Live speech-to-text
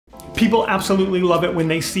People absolutely love it when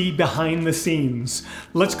they see behind the scenes.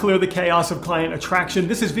 Let's clear the chaos of client attraction.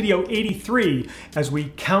 This is video 83 as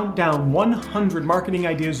we count down 100 marketing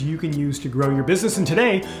ideas you can use to grow your business. And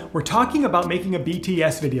today we're talking about making a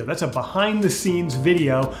BTS video. That's a behind the scenes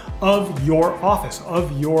video of your office,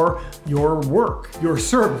 of your work, your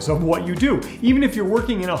service, of what you do. Even if you're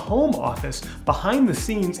working in a home office, behind the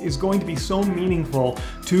scenes is going to be so meaningful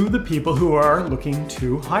to the people who are looking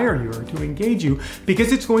to hire you or to engage you,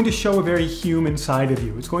 because it's going to show a very human side of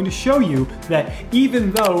you. It's going to show you that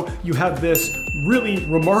even though you have this really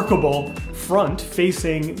remarkable front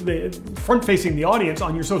facing the audience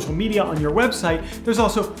on your social media, on your website, there's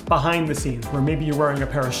also behind the scenes where maybe you're wearing a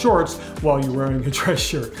pair of shorts while you're wearing a dress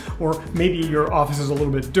shirt, or maybe your office is a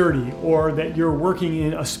little bit dirty, or that you're working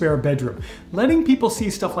in a spare bedroom. Letting people see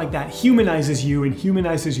stuff like that humanizes you and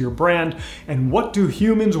humanizes your brand. And what do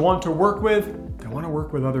humans want to work with? They want to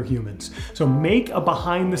work with other humans. So make a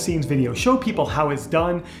behind the scenes video. Show people how it's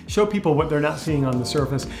done. Show people what they're not seeing on the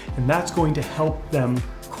surface. And that's going to help them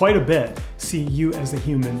quite a bit see you as a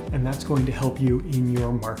human, and that's going to help you in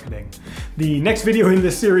your marketing. The next video in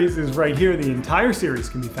this series is right here. The entire series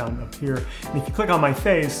can be found up here. And if you click on my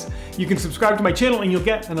face, you can subscribe to my channel and you'll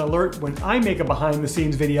get an alert when I make a behind the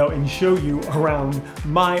scenes video and show you around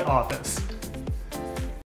my office.